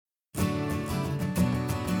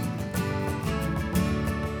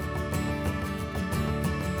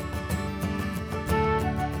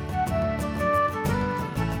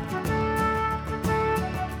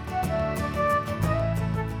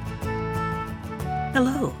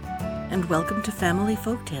Hello, and welcome to Family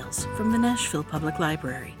Folktales from the Nashville Public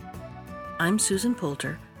Library. I'm Susan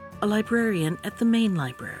Poulter, a librarian at the Main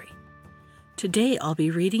Library. Today I'll be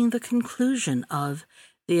reading the conclusion of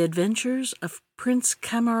The Adventures of Prince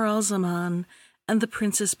Camaralzaman and the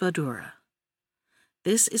Princess Badoura.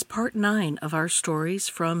 This is part 9 of our stories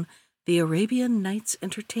from the Arabian Nights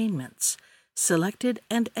Entertainments, selected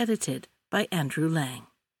and edited by Andrew Lang.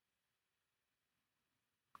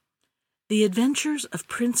 The Adventures of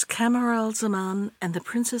Prince Camaralzaman and the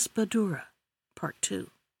Princess Badoura, Part 2.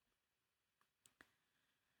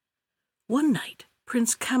 One night,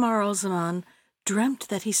 Prince Camaralzaman dreamt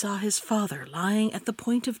that he saw his father lying at the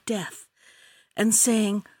point of death, and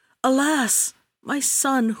saying, "Alas, my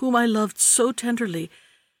son, whom I loved so tenderly,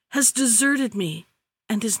 has deserted me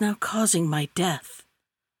and is now causing my death."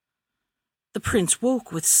 The prince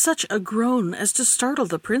woke with such a groan as to startle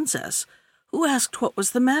the princess, who asked what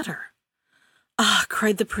was the matter. "Ah,"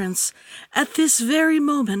 cried the prince, "at this very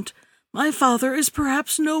moment my father is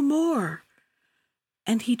perhaps no more."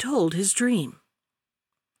 And he told his dream.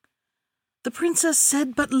 The princess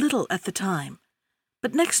said but little at the time,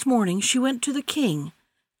 but next morning she went to the king,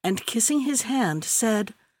 and kissing his hand,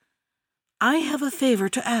 said, "I have a favor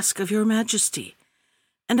to ask of your majesty,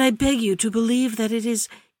 and I beg you to believe that it is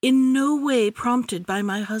in no way prompted by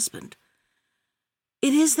my husband.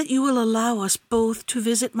 It is that you will allow us both to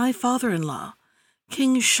visit my father-in-law,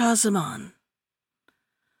 King Schahzaman."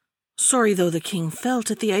 Sorry though the king felt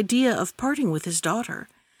at the idea of parting with his daughter,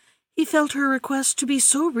 he felt her request to be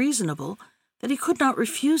so reasonable that he could not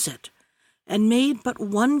refuse it, and made but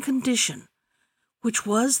one condition, which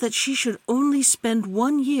was that she should only spend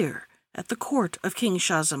 1 year at the court of King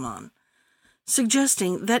Schahzaman,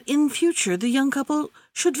 suggesting that in future the young couple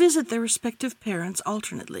should visit their respective parents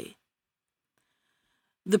alternately.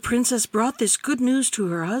 The princess brought this good news to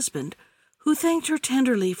her husband, who thanked her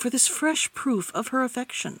tenderly for this fresh proof of her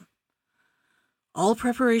affection. All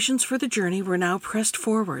preparations for the journey were now pressed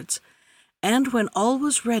forwards, and when all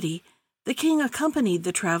was ready, the king accompanied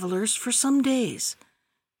the travelers for some days,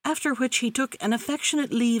 after which he took an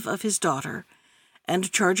affectionate leave of his daughter,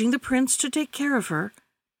 and charging the prince to take care of her,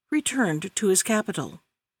 returned to his capital.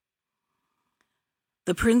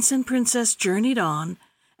 The prince and princess journeyed on,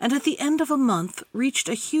 and at the end of a month reached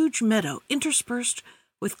a huge meadow interspersed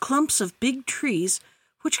with clumps of big trees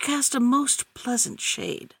which cast a most pleasant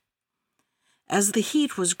shade. As the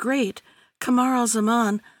heat was great,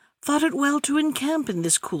 Camaralzaman thought it well to encamp in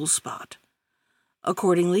this cool spot.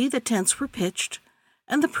 Accordingly, the tents were pitched,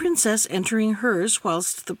 and the princess, entering hers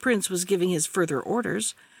whilst the prince was giving his further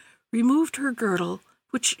orders, removed her girdle,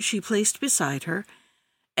 which she placed beside her,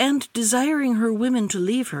 and, desiring her women to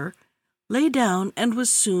leave her, lay down and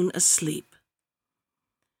was soon asleep.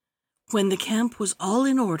 When the camp was all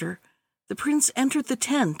in order, the prince entered the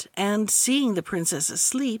tent, and, seeing the princess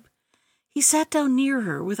asleep, he sat down near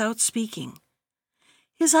her without speaking.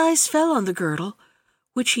 His eyes fell on the girdle,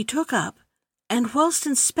 which he took up, and whilst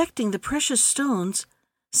inspecting the precious stones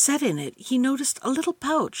set in it, he noticed a little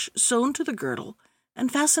pouch sewn to the girdle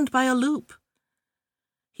and fastened by a loop.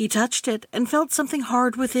 He touched it and felt something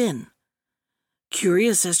hard within.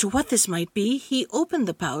 Curious as to what this might be, he opened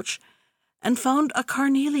the pouch and found a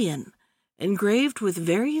carnelian, engraved with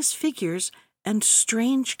various figures and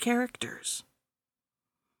strange characters.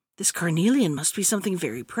 "This carnelian must be something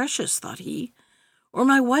very precious," thought he, "or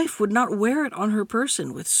my wife would not wear it on her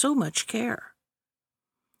person with so much care."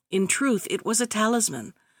 In truth, it was a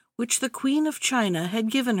talisman which the Queen of China had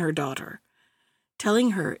given her daughter,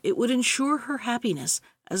 telling her it would ensure her happiness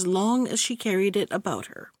as long as she carried it about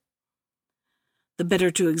her. The better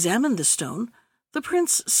to examine the stone, the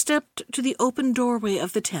prince stepped to the open doorway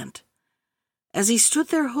of the tent. As he stood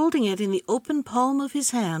there holding it in the open palm of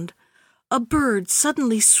his hand, a bird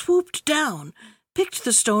suddenly swooped down, picked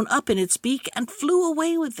the stone up in its beak, and flew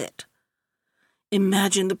away with it.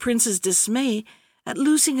 Imagine the prince's dismay at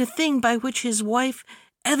losing a thing by which his wife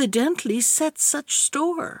evidently set such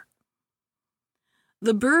store.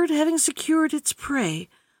 The bird, having secured its prey,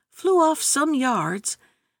 flew off some yards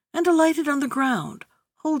and alighted on the ground,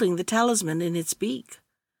 holding the talisman in its beak.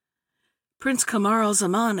 Prince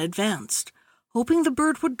Camaralzaman advanced, hoping the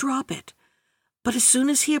bird would drop it, but as soon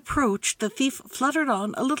as he approached, the thief fluttered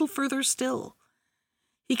on a little further still.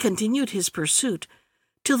 He continued his pursuit,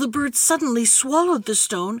 till the bird suddenly swallowed the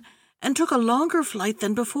stone and took a longer flight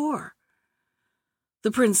than before.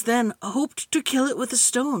 The prince then hoped to kill it with a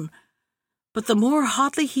stone, but the more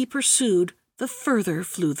hotly he pursued, the further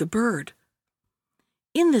flew the bird.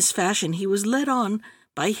 In this fashion he was led on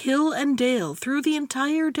by hill and dale through the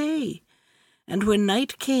entire day, and when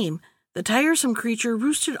night came, The tiresome creature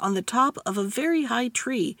roosted on the top of a very high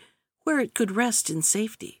tree where it could rest in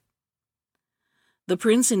safety. The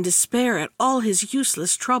prince, in despair at all his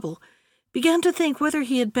useless trouble, began to think whether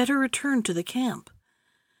he had better return to the camp.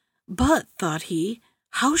 But, thought he,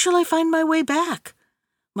 how shall I find my way back?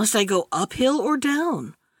 Must I go uphill or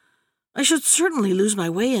down? I should certainly lose my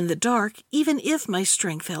way in the dark, even if my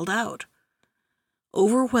strength held out.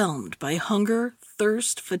 Overwhelmed by hunger,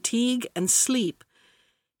 thirst, fatigue, and sleep,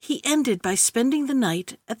 he ended by spending the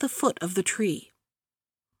night at the foot of the tree.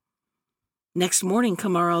 Next morning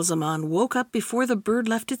Kamar al-Zaman woke up before the bird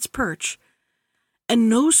left its perch, and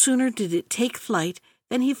no sooner did it take flight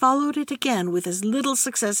than he followed it again with as little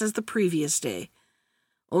success as the previous day,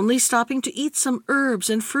 only stopping to eat some herbs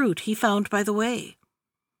and fruit he found by the way.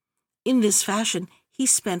 In this fashion he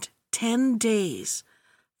spent 10 days,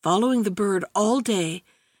 following the bird all day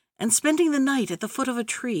and spending the night at the foot of a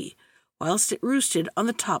tree, whilst it roosted on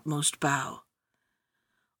the topmost bough.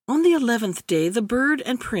 On the 11th day the bird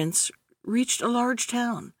and prince reached a large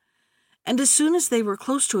town, and as soon as they were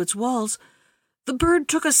close to its walls, the bird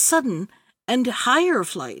took a sudden and higher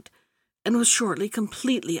flight, and was shortly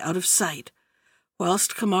completely out of sight,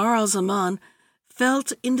 whilst Kamar al-Zaman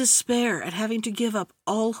felt in despair at having to give up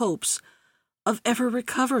all hopes of ever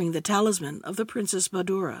recovering the talisman of the Princess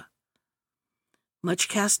Badoura. Much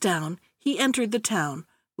cast down, he entered the town,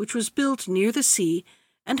 which was built near the sea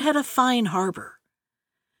and had a fine harbor.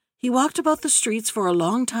 He walked about the streets for a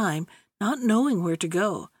long time, not knowing where to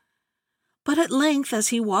go. But at length, as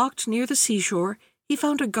he walked near the seashore, he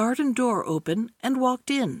found a garden door open and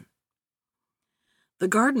walked in. The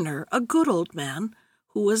gardener, a good old man,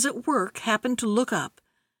 who was at work, happened to look up,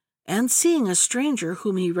 and seeing a stranger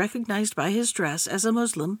whom he recognized by his dress as a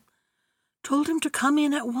Muslim, told him to come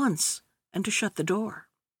in at once and to shut the door.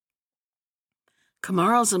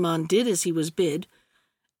 Kamar al-Zaman did as he was bid,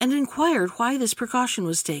 and inquired why this precaution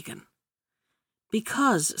was taken.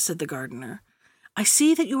 "Because," said the gardener, "I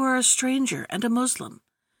see that you are a stranger and a Muslim,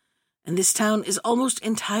 and this town is almost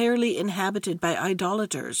entirely inhabited by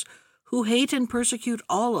idolaters who hate and persecute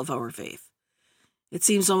all of our faith. It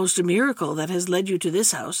seems almost a miracle that has led you to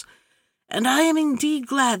this house, and I am indeed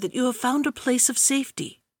glad that you have found a place of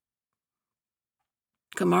safety."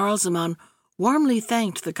 Kamar al-Zaman warmly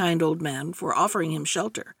thanked the kind old man for offering him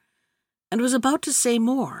shelter, and was about to say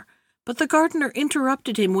more, but the gardener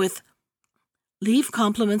interrupted him with, "Leave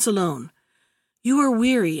compliments alone. You are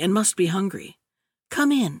weary and must be hungry.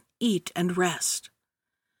 Come in, eat, and rest."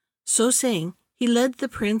 So saying, he led the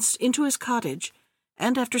prince into his cottage,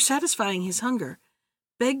 and after satisfying his hunger,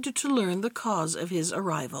 begged to learn the cause of his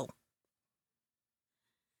arrival.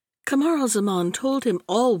 Kamar al-Zaman told him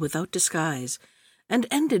all without disguise, and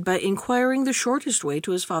ended by inquiring the shortest way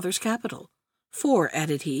to his father's capital. "For,"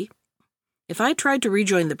 added he, "if I tried to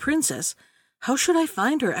rejoin the princess, how should I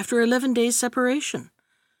find her after 11 days' separation?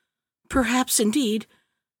 Perhaps, indeed,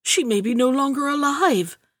 she may be no longer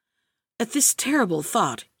alive." At this terrible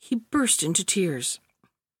thought, he burst into tears.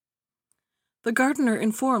 The gardener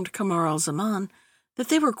informed Kamar al-Zaman that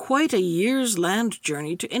they were quite a year's land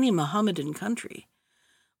journey to any Mohammedan country,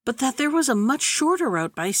 but that there was a much shorter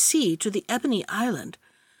route by sea to the Ebony Island,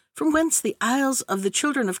 from whence the isles of the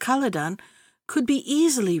children of Khaledan could be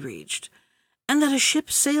easily reached, and that a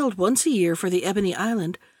ship sailed once a year for the Ebony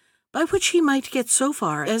Island, by which he might get so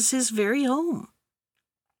far as his very home.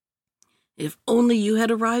 "If only you had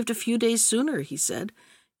arrived a few days sooner," he said,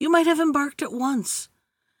 "you might have embarked at once.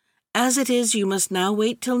 As it is, you must now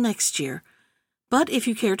wait till next year, but if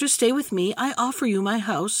you care to stay with me, I offer you my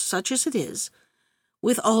house, such as it is,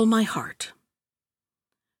 with all my heart."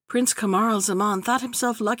 Prince Kamar al-Zaman thought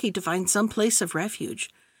himself lucky to find some place of refuge,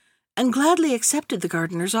 and gladly accepted the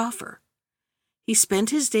gardener's offer. He spent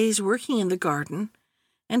his days working in the garden,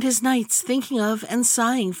 and his nights thinking of and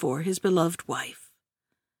sighing for his beloved wife.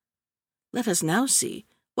 Let us now see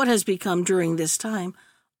what has become during this time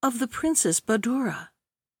of the Princess Badoura.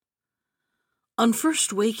 On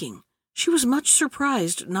first waking, she was much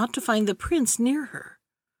surprised not to find the prince near her.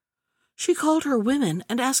 She called her women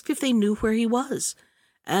and asked if they knew where he was,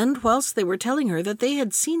 and whilst they were telling her that they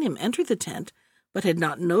had seen him enter the tent, but had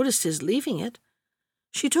not noticed his leaving it,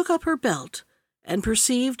 she took up her belt and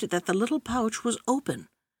perceived that the little pouch was open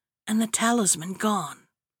and the talisman gone.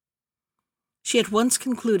 She at once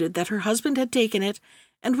concluded that her husband had taken it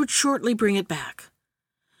and would shortly bring it back.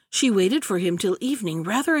 She waited for him till evening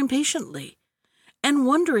rather impatiently, and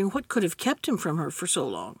wondering what could have kept him from her for so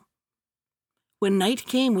long. When night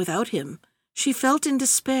came without him, she felt in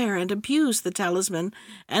despair and abused the talisman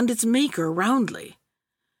and its maker roundly.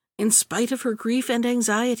 In spite of her grief and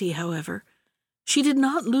anxiety, however, she did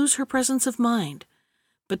not lose her presence of mind,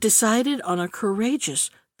 but decided on a courageous,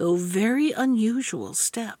 though very unusual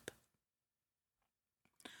step.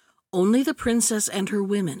 Only the princess and her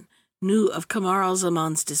women knew of Kamar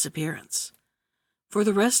al-Zaman's disappearance, for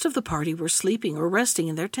the rest of the party were sleeping or resting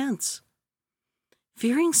in their tents.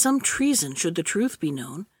 Fearing some treason should the truth be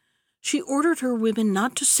known, she ordered her women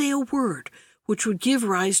not to say a word which would give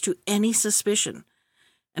rise to any suspicion,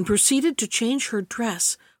 and proceeded to change her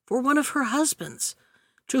dress for one of her husbands,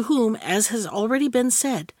 to whom, as has already been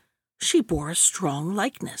said, she bore a strong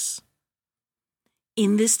likeness.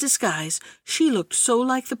 In this disguise she looked so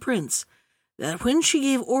like the prince that when she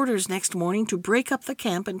gave orders next morning to break up the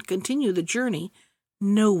camp and continue the journey,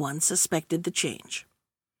 no one suspected the change.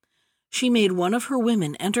 She made one of her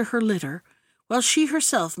women enter her litter, while she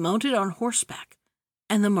herself mounted on horseback,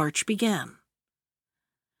 and the march began.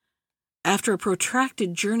 After a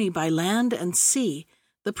protracted journey by land and sea,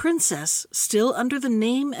 the princess, still under the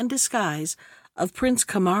name and disguise of Prince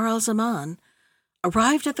Kamar al-Zaman,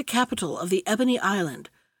 arrived at the capital of the Ebony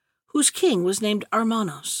Island, whose king was named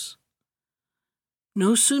Armanos.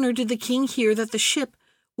 No sooner did the king hear that the ship,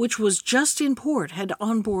 which was just in port, had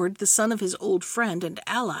on board the son of his old friend and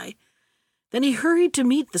ally, than he hurried to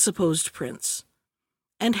meet the supposed prince,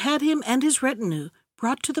 and had him and his retinue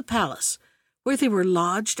brought to the palace, where they were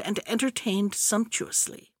lodged and entertained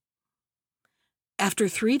sumptuously. After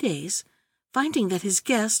 3 days, finding that his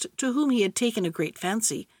guest, to whom he had taken a great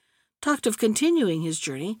fancy, talked of continuing his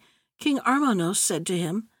journey, King Armanos said to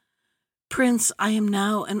him, "Prince, I am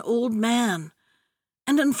now an old man,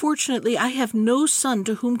 and unfortunately I have no son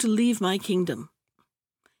to whom to leave my kingdom.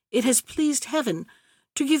 It has pleased heaven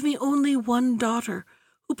to give me only one daughter,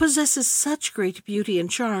 who possesses such great beauty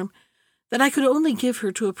and charm that I could only give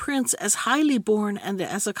her to a prince as highly born and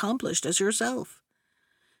as accomplished as yourself.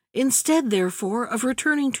 Instead, therefore, of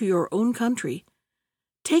returning to your own country,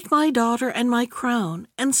 take my daughter and my crown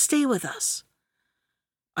and stay with us.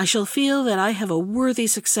 I shall feel that I have a worthy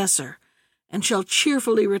successor, and shall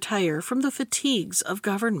cheerfully retire from the fatigues of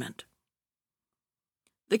government."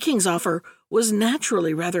 The king's offer was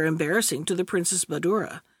naturally rather embarrassing to the Princess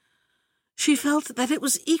Badoura. She felt that it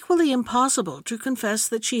was equally impossible to confess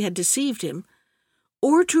that she had deceived him,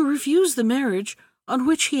 or to refuse the marriage on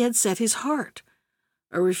which he had set his heart,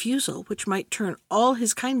 a refusal which might turn all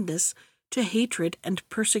his kindness to hatred and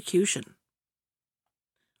persecution.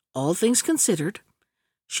 All things considered,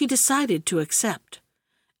 she decided to accept,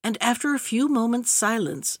 and after a few moments'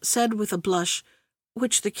 silence said with a blush,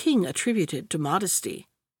 which the king attributed to modesty,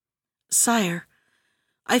 "Sire,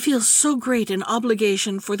 I feel so great an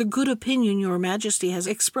obligation for the good opinion your majesty has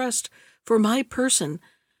expressed for my person,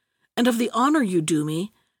 and of the honor you do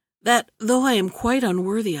me, that, though I am quite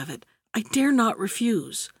unworthy of it, I dare not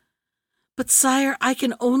refuse. But, sire, I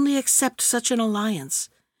can only accept such an alliance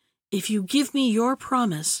if you give me your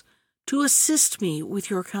promise to assist me with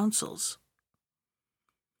your counsels."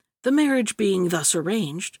 The marriage being thus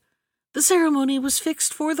arranged, the ceremony was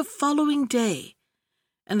fixed for the following day,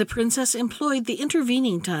 and the princess employed the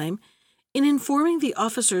intervening time in informing the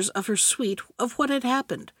officers of her suite of what had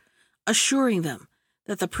happened, assuring them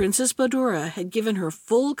that the Princess Badoura had given her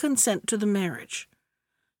full consent to the marriage.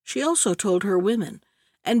 She also told her women,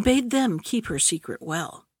 and bade them keep her secret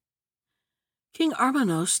well. King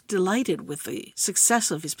Armanos, delighted with the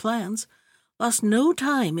success of his plans, lost no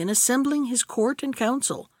time in assembling his court and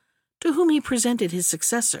council, to whom he presented his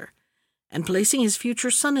successor, and placing his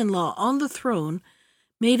future son-in-law on the throne,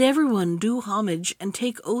 made everyone do homage and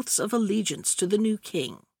take oaths of allegiance to the new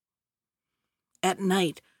king. At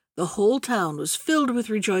night, the whole town was filled with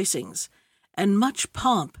rejoicings, and much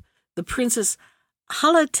pomp. The Princess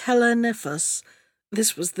Halatelanefus,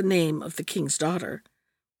 this was the name of the king's daughter,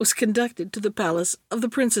 was conducted to the palace of the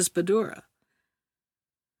Princess Badoura.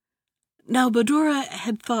 Now Badoura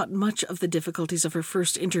had thought much of the difficulties of her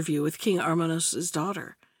first interview with King Armanos's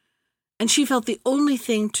daughter, and she felt the only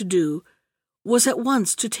thing to do was at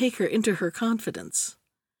once to take her into her confidence.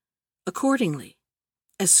 Accordingly,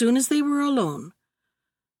 as soon as they were alone,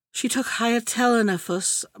 she took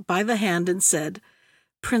Halatelanefus by the hand and said,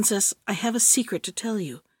 "Princess, I have a secret to tell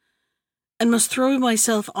you, and must throw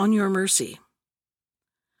myself on your mercy.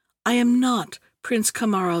 I am not Prince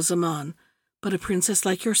Kamar al-Zaman, but a princess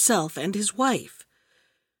like yourself and his wife,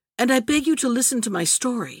 and I beg you to listen to my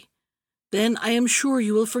story. Then I am sure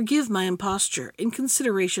you will forgive my imposture in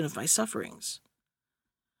consideration of my sufferings."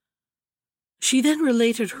 She then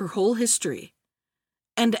related her whole history,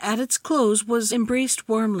 and at its close was embraced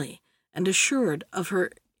warmly and assured of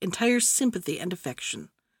her entire sympathy and affection.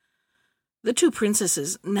 The two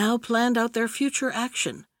princesses now planned out their future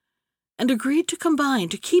action, and agreed to combine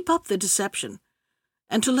to keep up the deception,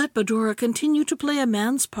 and to let Badoura continue to play a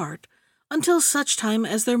man's part until such time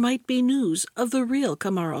as there might be news of the real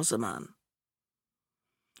Kamar al-Zaman.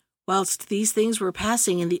 Whilst these things were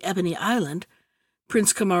passing in the Ebony Island,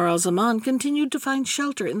 Prince Kamar al-Zaman continued to find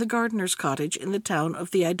shelter in the gardener's cottage in the town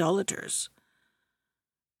of the idolaters.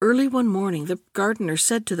 Early one morning the gardener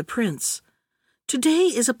said to the prince, "Today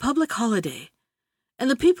is a public holiday, and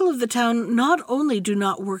the people of the town not only do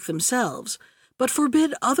not work themselves, but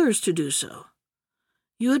forbid others to do so.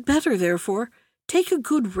 You had better, therefore, take a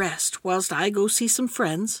good rest whilst I go see some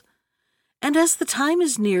friends, and as the time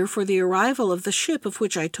is near for the arrival of the ship of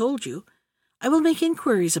which I told you, I will make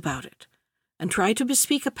inquiries about it, and try to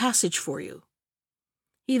bespeak a passage for you."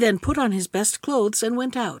 He then put on his best clothes and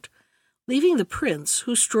went out, leaving the prince,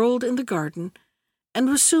 who strolled in the garden, and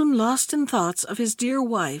was soon lost in thoughts of his dear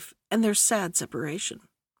wife and their sad separation.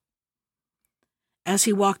 As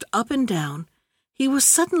he walked up and down, he was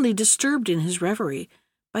suddenly disturbed in his reverie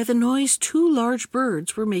by the noise two large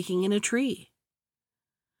birds were making in a tree.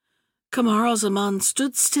 Kamar al-Zaman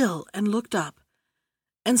stood still and looked up,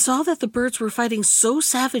 and saw that the birds were fighting so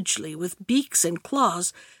savagely with beaks and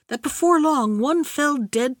claws that before long one fell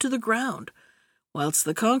dead to the ground, whilst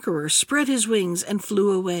the conqueror spread his wings and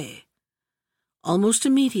flew away. Almost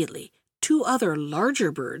immediately, two other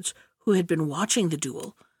larger birds, who had been watching the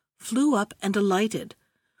duel, flew up and alighted,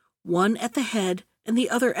 one at the head and the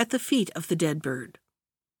other at the feet of the dead bird.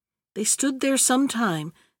 They stood there some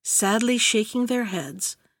time, sadly shaking their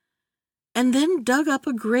heads, and then dug up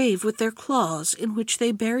a grave with their claws in which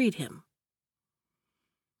they buried him.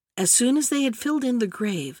 As soon as they had filled in the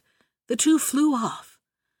grave, the two flew off,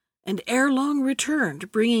 and ere long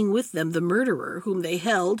returned, bringing with them the murderer, whom they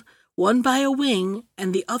held, one by a wing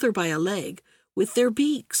and the other by a leg, with their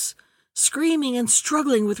beaks, screaming and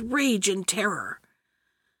struggling with rage and terror.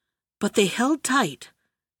 But they held tight,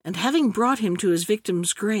 and having brought him to his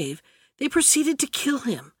victim's grave, they proceeded to kill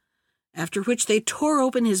him, after which they tore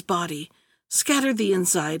open his body, scattered the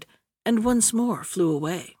inside, and once more flew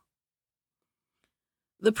away.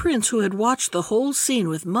 The prince, who had watched the whole scene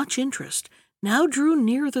with much interest, now drew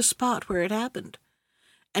near the spot where it happened,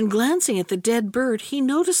 and glancing at the dead bird, he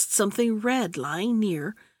noticed something red lying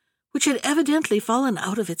near, which had evidently fallen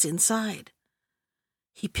out of its inside.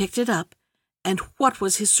 He picked it up, and what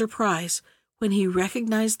was his surprise when he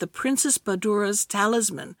recognized the Princess Badoura's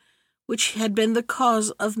talisman, which had been the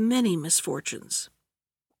cause of many misfortunes.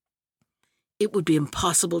 It would be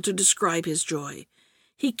impossible to describe his joy.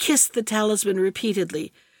 He kissed the talisman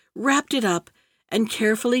repeatedly, wrapped it up, and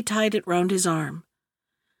carefully tied it round his arm.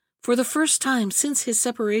 For the first time since his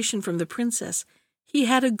separation from the princess, he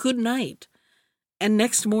had a good night, and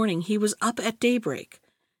next morning he was up at daybreak,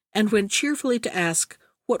 and went cheerfully to ask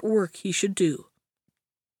what work he should do.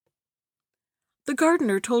 The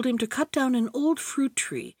gardener told him to cut down an old fruit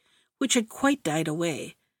tree, which had quite died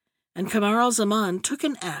away, and Kamar al-Zaman took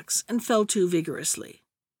an axe and fell to vigorously.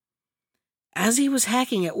 As he was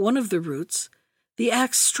hacking at one of the roots, the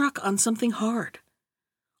axe struck on something hard.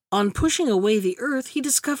 On pushing away the earth, he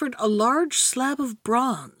discovered a large slab of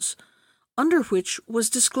bronze, under which was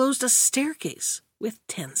disclosed a staircase with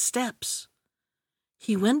 10 steps.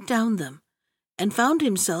 He went down them, and found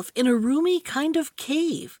himself in a roomy kind of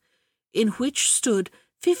cave, in which stood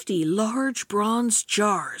 50 large bronze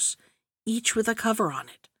jars, each with a cover on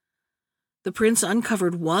it. The prince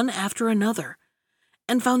uncovered one after another,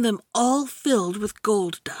 and found them all filled with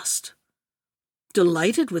gold dust.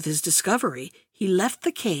 Delighted with his discovery, he left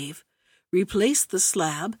the cave, replaced the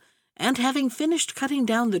slab, and having finished cutting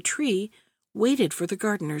down the tree, waited for the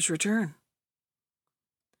gardener's return.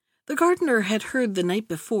 The gardener had heard the night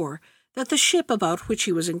before that the ship about which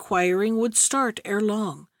he was inquiring would start ere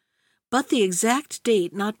long, but the exact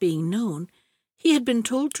date not being known, he had been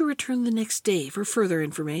told to return the next day for further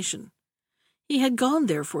information. He had gone,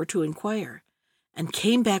 therefore, to inquire, and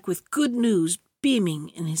came back with good news beaming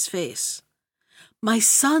in his face. "My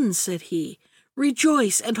son," said he,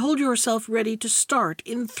 "rejoice and hold yourself ready to start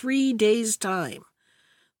in 3 days' time.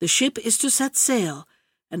 The ship is to set sail,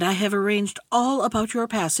 and I have arranged all about your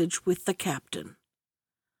passage with the captain."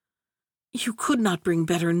 "You could not bring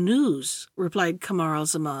better news," replied Kamar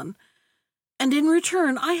al-Zaman, "and in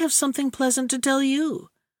return I have something pleasant to tell you.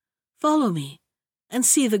 Follow me, and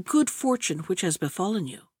see the good fortune which has befallen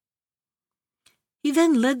you." He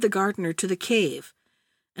then led the gardener to the cave,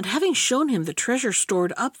 and having shown him the treasure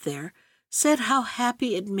stored up there, said how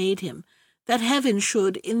happy it made him that heaven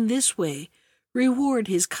should, in this way, reward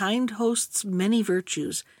his kind host's many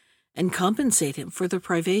virtues, and compensate him for the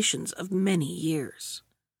privations of many years.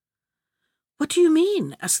 "What do you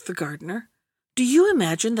mean?" asked the gardener. "Do you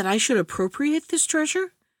imagine that I should appropriate this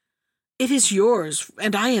treasure? It is yours,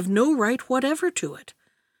 and I have no right whatever to it.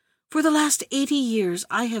 For the last 80 years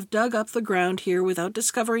I have dug up the ground here without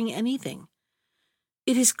discovering anything.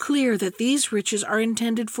 It is clear that these riches are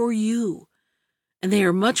intended for you, and they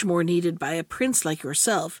are much more needed by a prince like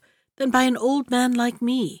yourself than by an old man like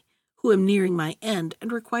me, who am nearing my end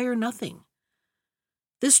and require nothing.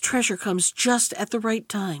 This treasure comes just at the right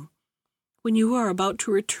time, when you are about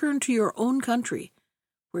to return to your own country,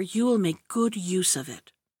 where you will make good use of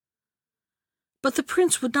it." But the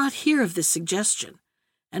prince would not hear of this suggestion,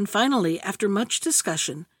 and finally, after much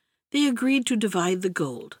discussion, they agreed to divide the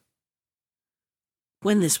gold.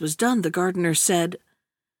 When this was done, the gardener said,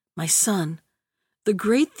 "My son, the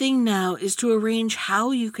great thing now is to arrange how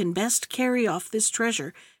you can best carry off this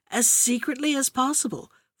treasure as secretly as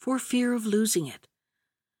possible, for fear of losing it.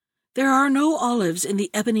 There are no olives in the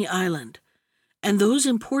Ebony Island, and those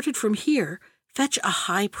imported from here fetch a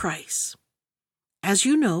high price. As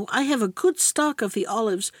you know, I have a good stock of the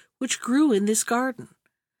olives which grew in this garden.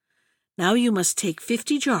 Now you must take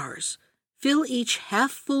 50 jars, fill each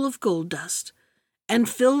half full of gold dust, and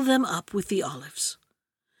fill them up with the olives.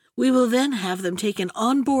 We will then have them taken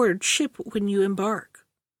on board ship when you embark."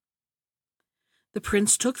 The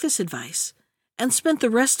prince took this advice, and spent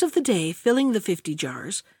the rest of the day filling the 50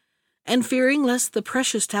 jars, and fearing lest the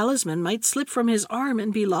precious talisman might slip from his arm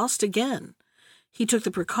and be lost again, he took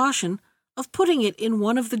the precaution of putting it in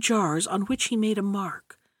one of the jars on which he made a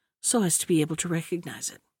mark, so as to be able to recognize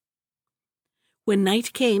it. When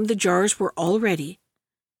night came, the jars were all ready,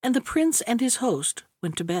 and the prince and his host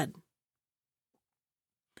went to bed.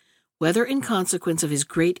 Whether in consequence of his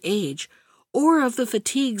great age, or of the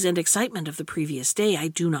fatigues and excitement of the previous day, I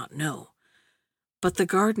do not know, but the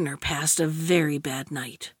gardener passed a very bad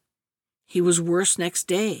night. He was worse next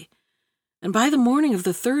day, and by the morning of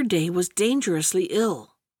the third day was dangerously ill.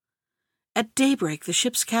 At daybreak the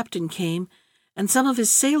ship's captain came, and some of his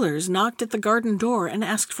sailors knocked at the garden door and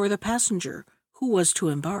asked for the passenger who was to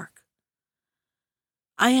embark.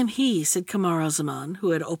 "I am he," said Kamar al-Zaman,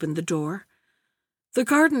 who had opened the door. "The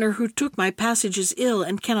gardener who took my passage is ill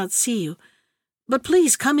and cannot see you, but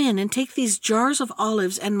please come in and take these jars of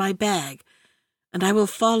olives and my bag, and I will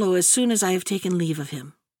follow as soon as I have taken leave of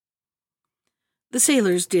him." The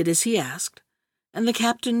sailors did as he asked, and the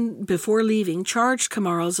captain, before leaving, charged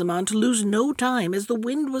Kamar al-Zaman to lose no time, as the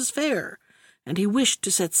wind was fair, and he wished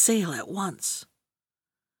to set sail at once.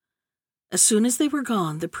 As soon as they were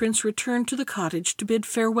gone, the prince returned to the cottage to bid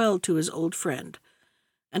farewell to his old friend,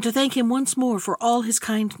 and to thank him once more for all his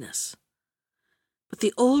kindness. But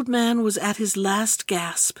the old man was at his last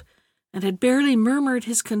gasp, and had barely murmured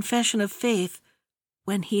his confession of faith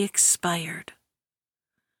when he expired.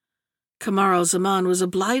 Kamar al-Zaman was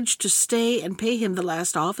obliged to stay and pay him the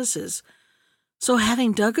last offices, so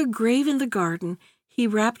having dug a grave in the garden, he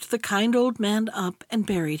wrapped the kind old man up and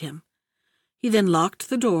buried him. He then locked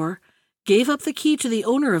the door, gave up the key to the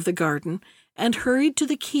owner of the garden, and hurried to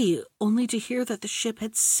the quay, only to hear that the ship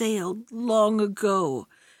had sailed long ago,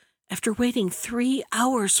 after waiting 3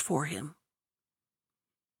 hours for him.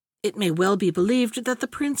 It may well be believed that the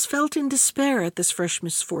prince felt in despair at this fresh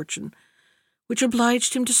misfortune, which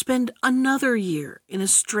obliged him to spend another year in a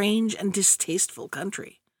strange and distasteful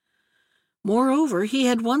country. Moreover, he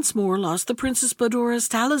had once more lost the Princess Badoura's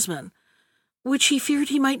talisman, which he feared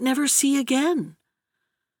he might never see again.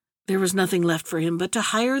 There was nothing left for him but to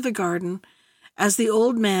hire the garden, as the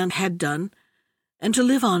old man had done, and to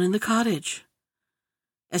live on in the cottage.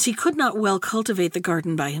 As he could not well cultivate the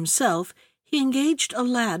garden by himself, he engaged a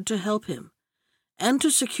lad to help him, and to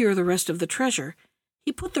secure the rest of the treasure,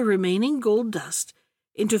 he put the remaining gold dust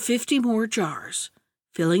into 50 more jars,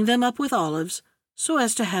 filling them up with olives so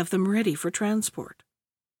as to have them ready for transport.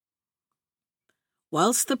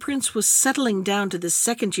 Whilst the prince was settling down to this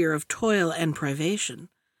second year of toil and privation,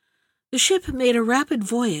 the ship made a rapid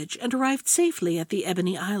voyage and arrived safely at the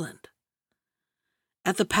Ebony Island.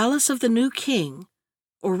 At the palace of the new king,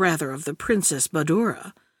 or rather of the Princess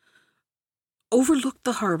Badoura, overlooked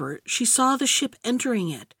the harbor, she saw the ship entering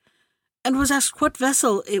it, and was asked what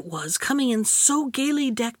vessel it was coming in so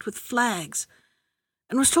gaily decked with flags,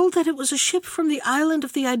 and was told that it was a ship from the island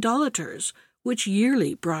of the idolaters, which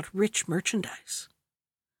yearly brought rich merchandise.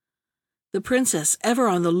 The princess, ever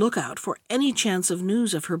on the lookout for any chance of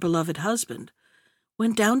news of her beloved husband,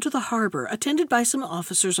 went down to the harbor, attended by some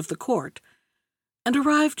officers of the court, and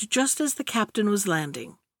arrived just as the captain was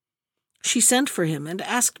landing. She sent for him and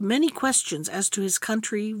asked many questions as to his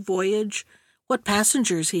country, voyage, what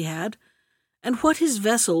passengers he had, and what his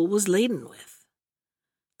vessel was laden with.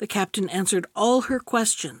 The captain answered all her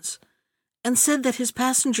questions, and said that his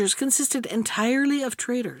passengers consisted entirely of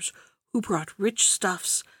traders who brought rich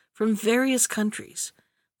stuffs from various countries,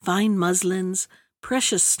 fine muslins,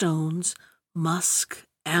 precious stones, musk,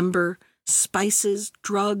 amber, spices,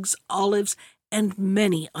 drugs, olives, and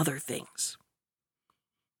many other things.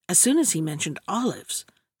 As soon as he mentioned olives,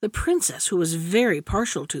 the princess, who was very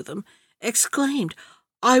partial to them, exclaimed,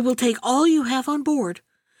 "I will take all you have on board.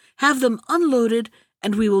 Have them unloaded,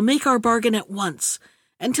 and we will make our bargain at once,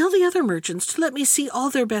 and tell the other merchants to let me see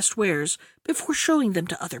all their best wares before showing them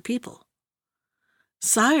to other people."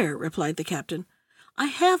 "Sire," replied the captain, "I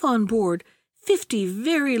have on board 50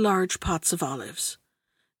 very large pots of olives.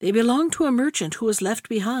 They belong to a merchant who was left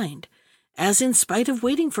behind, as in spite of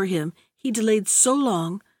waiting for him, he delayed so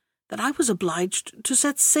long that I was obliged to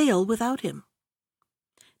set sail without him."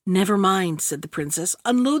 "Never mind," said the princess,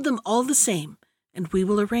 "unload them all the same, and we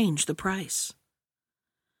will arrange the price."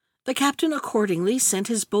 The captain accordingly sent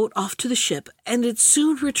his boat off to the ship, and it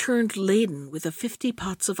soon returned laden with the 50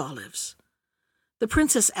 pots of olives. The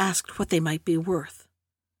princess asked what they might be worth.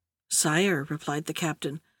 "Sire," replied the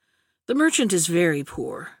captain, "the merchant is very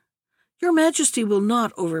poor. Your majesty will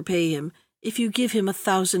not overpay him if you give him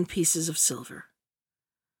 1,000 pieces of silver."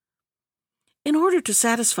 "In order to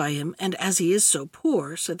satisfy him, and as he is so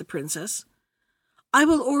poor," said the princess, "I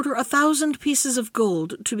will order 1,000 pieces of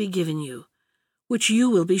gold to be given you, which you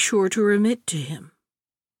will be sure to remit to him."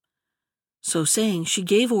 So saying, she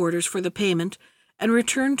gave orders for the payment and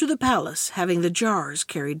returned to the palace, having the jars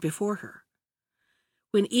carried before her.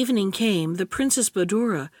 When evening came, the Princess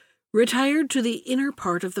Badoura retired to the inner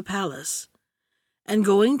part of the palace, and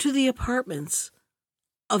going to the apartments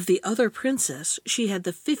of the other princess, she had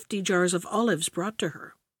the 50 jars of olives brought to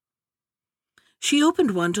her. She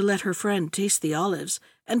opened one to let her friend taste the olives,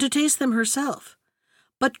 and to taste them herself.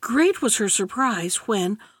 But great was her surprise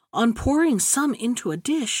when, on pouring some into a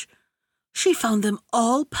dish, she found them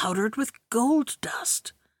all powdered with gold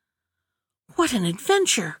dust. "What an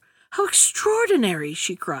adventure! How extraordinary!"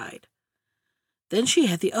 she cried. Then she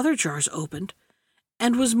had the other jars opened,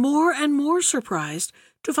 and was more and more surprised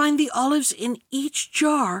to find the olives in each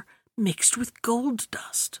jar mixed with gold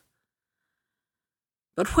dust.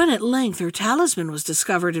 But when at length her talisman was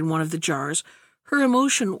discovered in one of the jars, her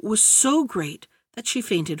emotion was so great that she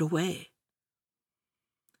fainted away.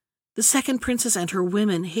 The second princess and her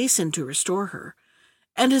women hastened to restore her,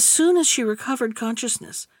 and as soon as she recovered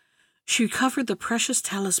consciousness, she covered the precious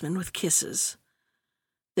talisman with kisses.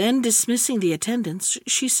 Then, dismissing the attendants,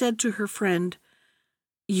 she said to her friend,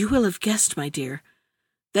 "You will have guessed, my dear,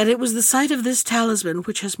 that it was the sight of this talisman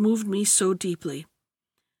which has moved me so deeply.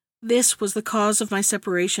 This was the cause of my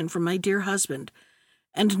separation from my dear husband,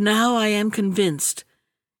 and now I am convinced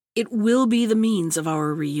it will be the means of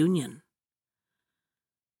our reunion."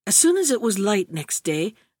 As soon as it was light next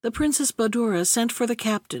day, the Princess Badoura sent for the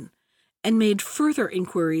captain, and made further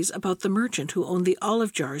inquiries about the merchant who owned the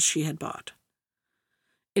olive jars she had bought.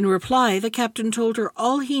 In reply, the captain told her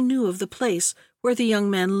all he knew of the place where the young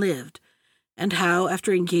man lived, and how,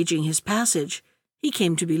 after engaging his passage, he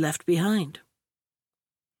came to be left behind.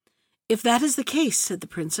 "If that is the case," said the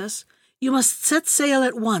princess, "you must set sail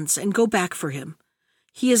at once and go back for him.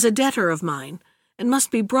 He is a debtor of mine, and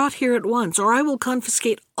must be brought here at once, or I will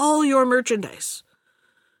confiscate all your merchandise.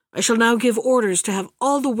 I shall now give orders to have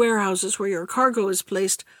all the warehouses where your cargo is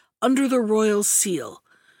placed under the royal seal,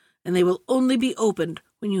 and they will only be opened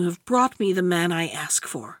when you have brought me the man I ask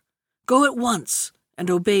for. Go at once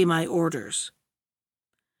and obey my orders."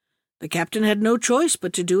 The captain had no choice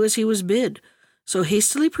but to do as he was bid, so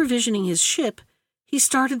hastily provisioning his ship, he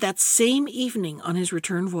started that same evening on his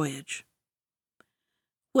return voyage.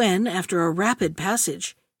 When, after a rapid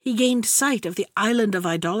passage, he gained sight of the island of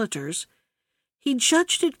idolaters, he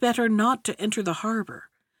judged it better not to enter the harbor,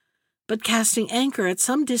 but casting anchor at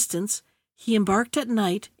some distance, he embarked at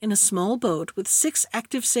night in a small boat with 6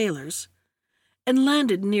 active sailors, and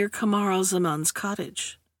landed near Kamar al-Zaman's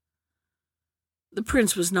cottage. The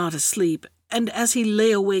prince was not asleep, and as he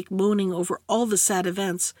lay awake moaning over all the sad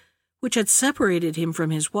events which had separated him from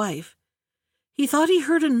his wife, he thought he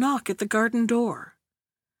heard a knock at the garden door.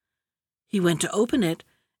 He went to open it,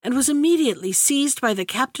 and was immediately seized by the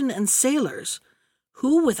captain and sailors,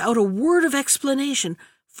 who, without a word of explanation,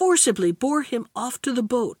 forcibly bore him off to the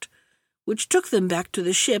boat, which took them back to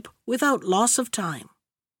the ship without loss of time.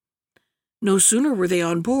 No sooner were they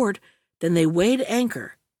on board than they weighed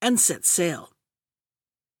anchor and set sail.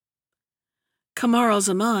 Kamar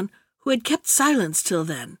al-Zaman, who had kept silence till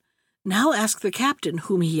then, now asked the captain,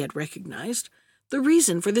 whom he had recognized, the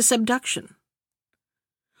reason for this abduction.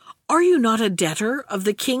 "Are you not a debtor of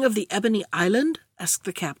the king of the Ebony Island?" asked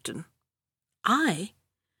the captain. "I?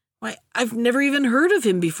 Why, I've never even heard of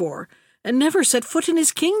him before, and never set foot in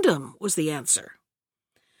his kingdom," was the answer.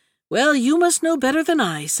 "Well, you must know better than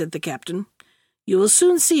I," said the captain. "You will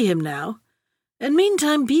soon see him now, and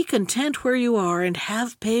meantime be content where you are and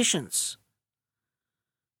have patience."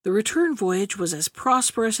 The return voyage was as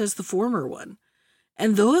prosperous as the former one,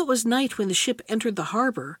 and though it was night when the ship entered the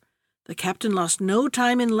harbor, the captain lost no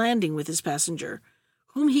time in landing with his passenger,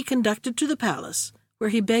 whom he conducted to the palace, where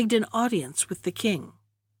he begged an audience with the king.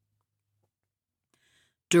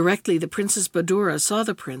 Directly the Princess Badoura saw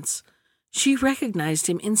the prince, she recognized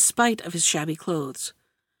him in spite of his shabby clothes.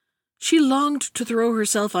 She longed to throw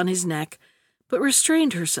herself on his neck, but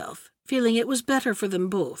restrained herself, feeling it was better for them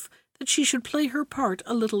both that she should play her part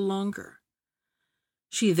a little longer.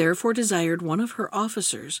 She therefore desired one of her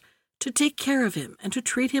officers to take care of him and to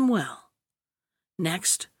treat him well.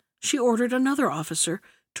 Next, she ordered another officer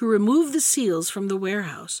to remove the seals from the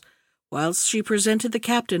warehouse, whilst she presented the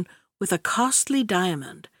captain with a costly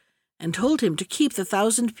diamond, and told him to keep the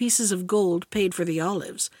 1,000 pieces of gold paid for the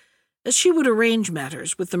olives, as she would arrange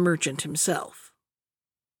matters with the merchant himself.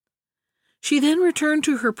 She then returned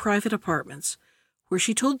to her private apartments, where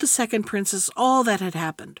she told the second princess all that had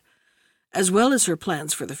happened, as well as her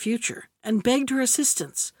plans for the future, and begged her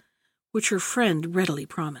assistance, which her friend readily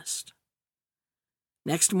promised.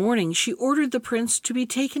 Next morning she ordered the prince to be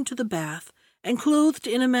taken to the bath and clothed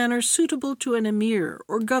in a manner suitable to an emir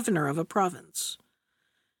or governor of a province.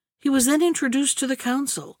 He was then introduced to the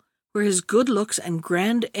council, where his good looks and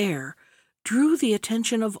grand air drew the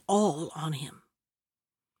attention of all on him.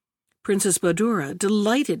 Princess Badoura,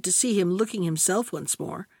 delighted to see him looking himself once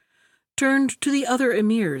more, turned to the other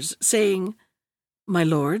emirs, saying, "My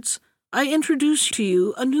lords, I introduce to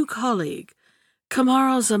you a new colleague, Kamar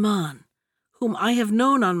al-Zaman, whom I have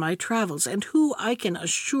known on my travels, and who, I can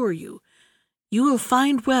assure you, you will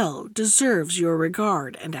find well deserves your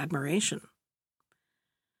regard and admiration."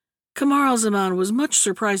 Kamar al-Zaman was much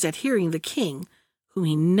surprised at hearing the king, whom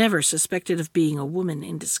he never suspected of being a woman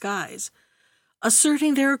in disguise,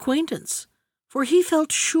 asserting their acquaintance, for he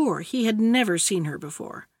felt sure he had never seen her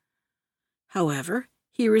before. However,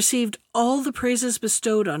 he received all the praises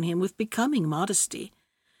bestowed on him with becoming modesty,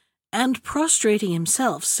 and prostrating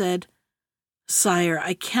himself, said, "Sire,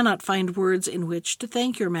 I cannot find words in which to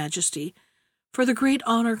thank your majesty for the great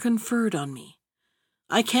honor conferred on me.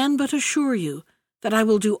 I can but assure you that I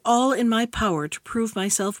will do all in my power to prove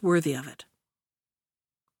myself worthy of it."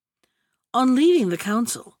 On leaving the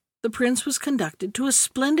council, the prince was conducted to a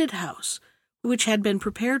splendid house which had been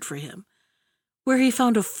prepared for him, where he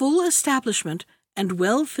found a full establishment and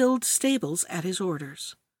well-filled stables at his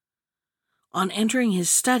orders. On entering his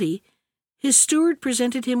study, his steward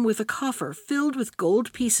presented him with a coffer filled with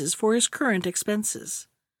gold pieces for his current expenses.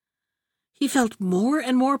 He felt more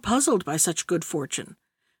and more puzzled by such good fortune,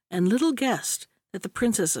 and little guessed that the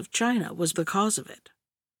Princess of China was the cause of it.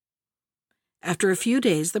 After a few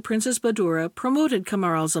days, the Princess Badoura promoted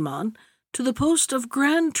Kamar al-Zaman to the post of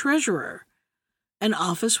Grand Treasurer, an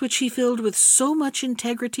office which he filled with so much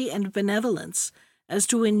integrity and benevolence as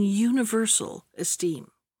to win universal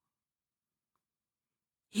esteem.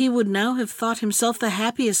 He would now have thought himself the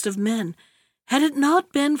happiest of men, had it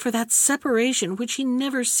not been for that separation which he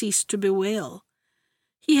never ceased to bewail.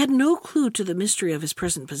 He had no clue to the mystery of his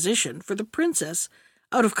present position, for the princess,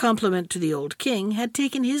 out of compliment to the old king, had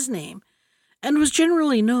taken his name, and was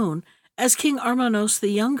generally known as King Armanos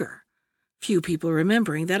the Younger, few people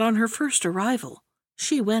remembering that on her first arrival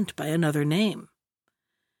she went by another name.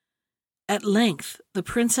 At length the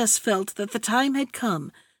princess felt that the time had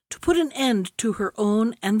come to put an end to her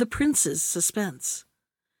own and the prince's suspense,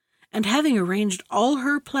 and having arranged all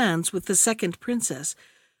her plans with the second princess,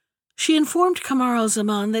 she informed Kamar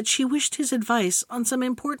al-Zaman that she wished his advice on some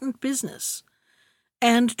important business,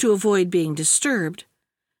 and, to avoid being disturbed,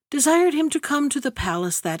 desired him to come to the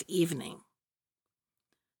palace that evening.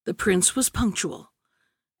 The prince was punctual,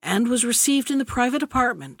 and was received in the private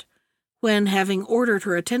apartment, when, having ordered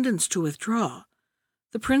her attendants to withdraw,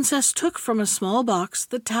 the princess took from a small box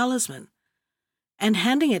the talisman, and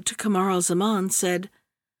handing it to Kamar al-Zaman, said,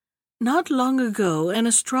 "Not long ago an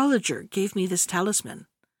astrologer gave me this talisman.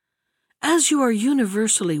 As you are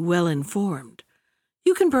universally well informed,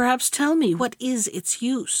 you can perhaps tell me what is its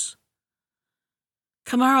use."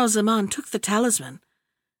 Kamar al-Zaman took the talisman,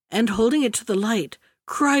 and holding it to the light,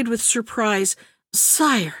 cried with surprise,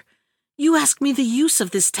 "Sire, you ask me the use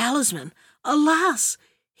of this talisman. Alas!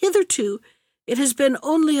 Hitherto it has been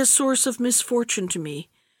only a source of misfortune to me,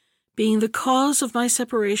 being the cause of my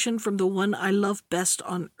separation from the one I love best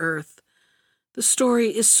on earth. The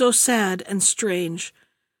story is so sad and strange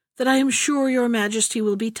that I am sure your majesty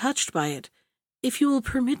will be touched by it, if you will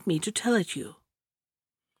permit me to tell it you."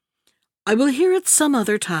 "I will hear it some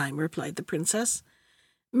other time," replied the princess.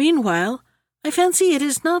 Meanwhile, I fancy it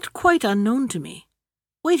is not quite unknown to me.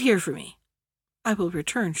 Wait here for me. I will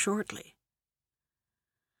return shortly."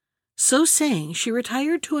 So saying, she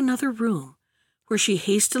retired to another room, where she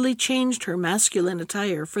hastily changed her masculine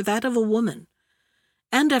attire for that of a woman,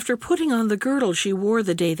 and after putting on the girdle she wore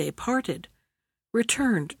the day they parted,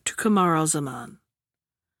 returned to Kamar al-Zaman.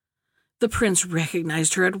 The prince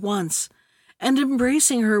recognized her at once, and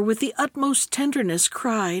embracing her with the utmost tenderness,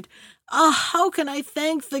 cried, "Ah, how can I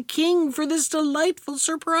thank the king for this delightful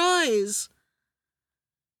surprise?"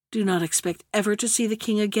 "Do not expect ever to see the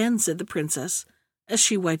king again," said the princess, as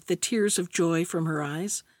she wiped the tears of joy from her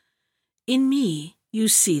eyes. "In me you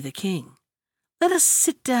see the king. Let us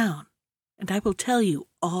sit down, and I will tell you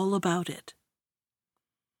all about it."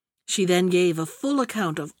 She then gave a full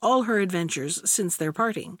account of all her adventures since their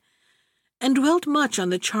parting, and dwelt much on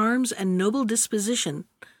the charms and noble disposition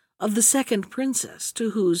of the second princess,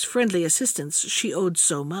 to whose friendly assistance she owed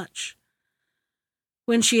so much.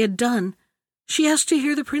 When she had done, she asked to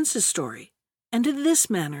hear the prince's story, and in this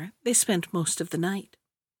manner they spent most of the night.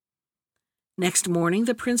 Next morning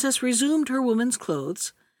the princess resumed her woman's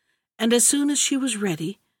clothes, and as soon as she was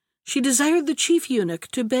ready, she desired the chief eunuch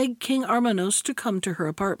to beg King Armanos to come to her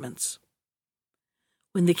apartments.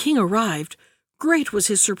 When the king arrived, great was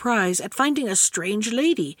his surprise at finding a strange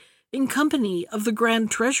lady in company of the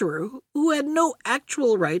grand treasurer, who had no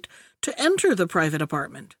actual right to enter the private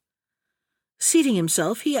apartment. Seating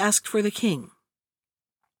himself, he asked for the king.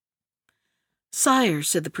 "Sire,"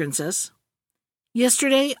 said the princess,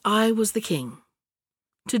 "yesterday I was the king.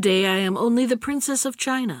 Today I am only the Princess of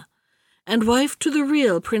China, and wife to the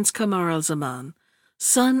real Prince Kamar al-Zaman,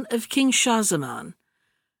 son of King Shah-Zaman,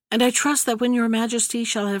 and I trust that when your majesty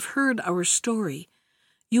shall have heard our story,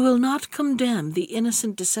 you will not condemn the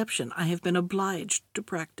innocent deception I have been obliged to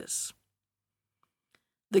practice."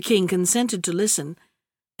 The king consented to listen,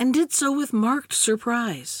 and did so with marked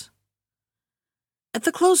surprise. At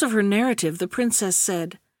the close of her narrative, the princess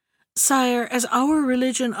said, "Sire, as our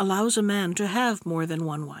religion allows a man to have more than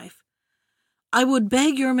one wife, I would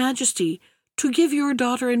beg your majesty to give your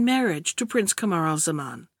daughter in marriage to Prince Kamar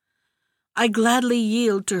al-Zaman. I gladly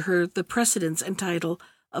yield to her the precedence and title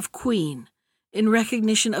of queen, in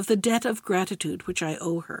recognition of the debt of gratitude which I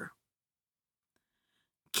owe her."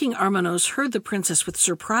 King Armanos heard the princess with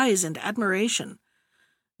surprise and admiration.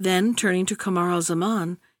 Then, turning to Kamar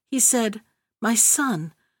al-Zaman, he said, "My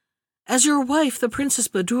son, as your wife, the Princess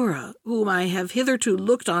Badoura, whom I have hitherto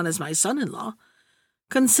looked on as my son-in-law,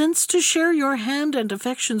 consents to share your hand and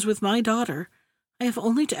affections with my daughter, I have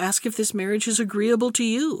only to ask if this marriage is agreeable to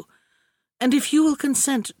you, and if you will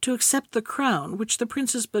consent to accept the crown which the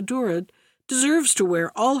Princess Badoura deserves to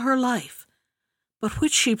wear all her life, but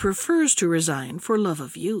which she prefers to resign for love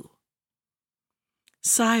of you."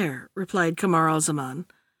 "Sire," replied Kamar al-Zaman,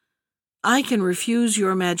 "I can refuse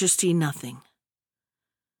your majesty nothing."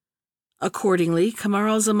 Accordingly, Kamar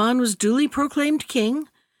al-Zaman was duly proclaimed king,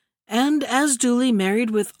 and as duly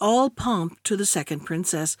married with all pomp to the second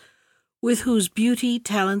princess, with whose beauty,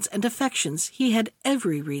 talents, and affections he had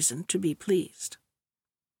every reason to be pleased.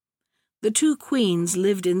 The two queens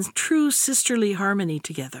lived in true sisterly harmony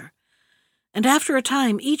together, and after a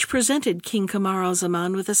time each presented King Kamar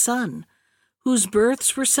al-Zaman with a son, whose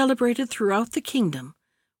births were celebrated throughout the kingdom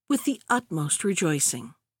with the utmost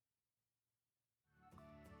rejoicing.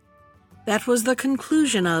 That was the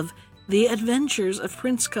conclusion of The Adventures of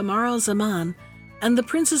Prince Kamar al-Zaman and the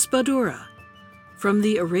Princess Badoura, from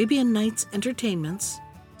the Arabian Nights Entertainments,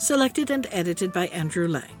 selected and edited by Andrew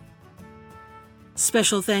Lang.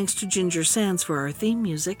 Special thanks to Ginger Sands for our theme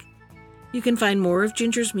music. You can find more of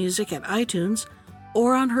Ginger's music at iTunes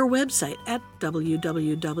or on her website at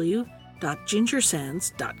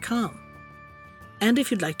www.gingersands.com. And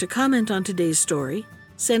if you'd like to comment on today's story,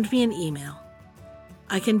 send me an email.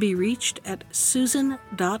 I can be reached at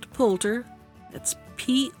susan.poulter, that's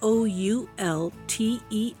Poulter,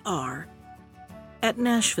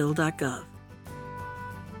 @nashville.gov.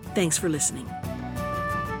 Thanks for listening.